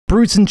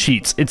Brutan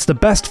Cheats. It's the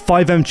best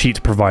Fivem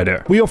cheat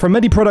provider. We offer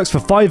many products for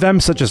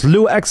Fivem such as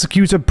Lure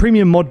Executor,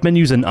 premium mod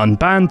menus, and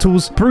Unbanned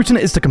tools. Brutan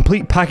is the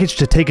complete package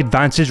to take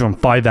advantage on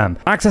Fivem.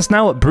 Access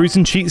now at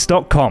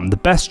brutancheats.com, the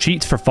best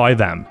cheat for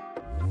Fivem.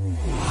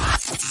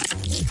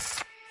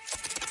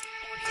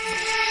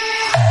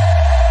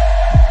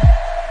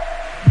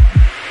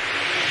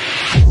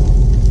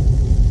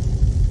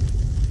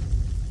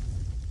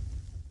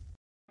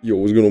 Yo,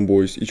 what's going on,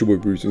 boys? It's your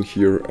boy Brutan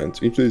here, and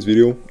in today's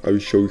video I will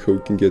show you how you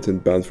can get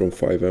Unbanned from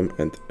Fivem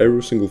and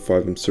every single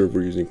Fivem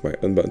server using my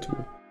Unban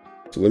tool.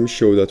 So let me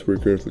show that we're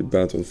currently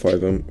banned on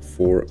Fivem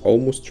for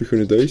almost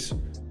 300 days.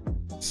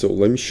 So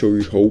let me show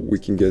you how we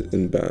can get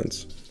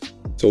Unbanned.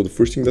 So the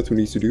first thing that we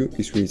need to do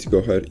is we need to go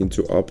ahead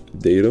into app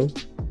data,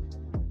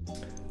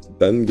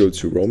 then go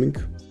to roaming.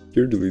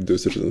 Here delete the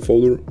citizen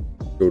folder,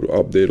 go to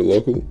app data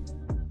local.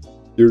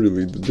 Here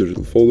delete the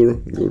digital folder,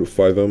 go to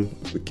Fivem,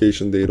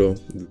 application data,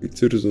 delete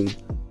citizen,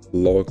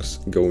 logs,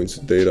 go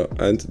into data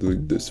and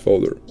delete this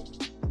folder.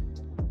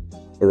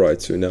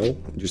 Alright, so now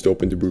just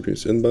open the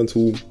Brutan's Unban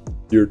tool,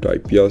 here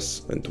type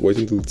yes and wait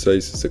until it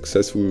says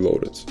successfully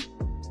loaded.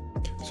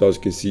 So as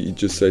you can see, it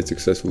just says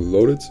successfully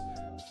loaded,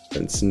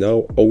 and so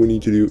now all we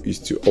need to do is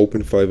to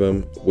open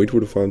Fivem, wait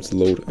for the Fivem to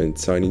load and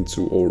sign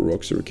into our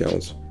Rockstar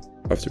account.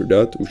 After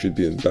that we should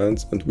be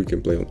Unbanned and we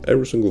can play on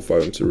every single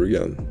Fivem server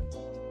again.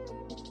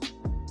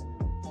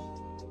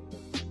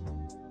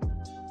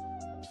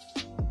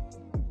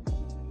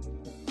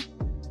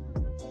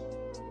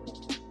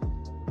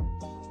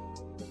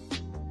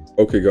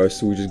 Okay guys,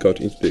 so we just got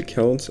into the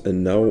account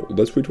and now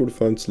let's wait for the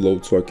Fivem to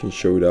load so I can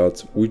show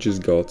that we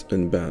just got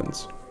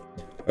Unbanned.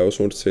 I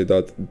also want to say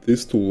that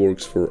this tool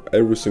works for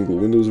every single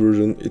Windows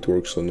version. It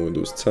works on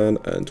Windows 10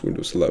 and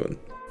Windows 11.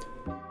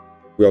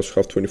 We also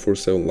have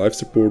 24/7 live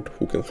support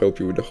who can help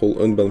you with the whole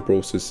Unban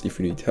process if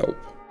you need help.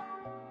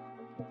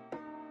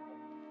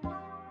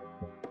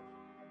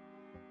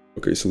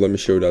 Okay, so let me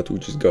show that we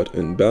just got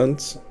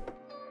Unbanned.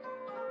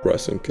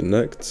 Press on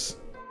connect.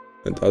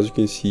 And as you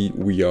can see,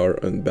 we are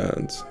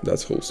Unbanned.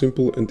 That's how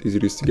simple and easy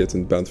it is to get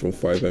Unbanned from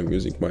Fivem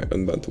using my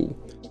Unban tool.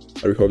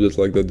 I really hope that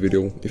you liked that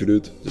video. If you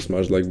did, just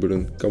smash the like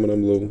button, comment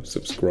down below,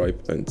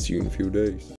 subscribe, and see you in a few days.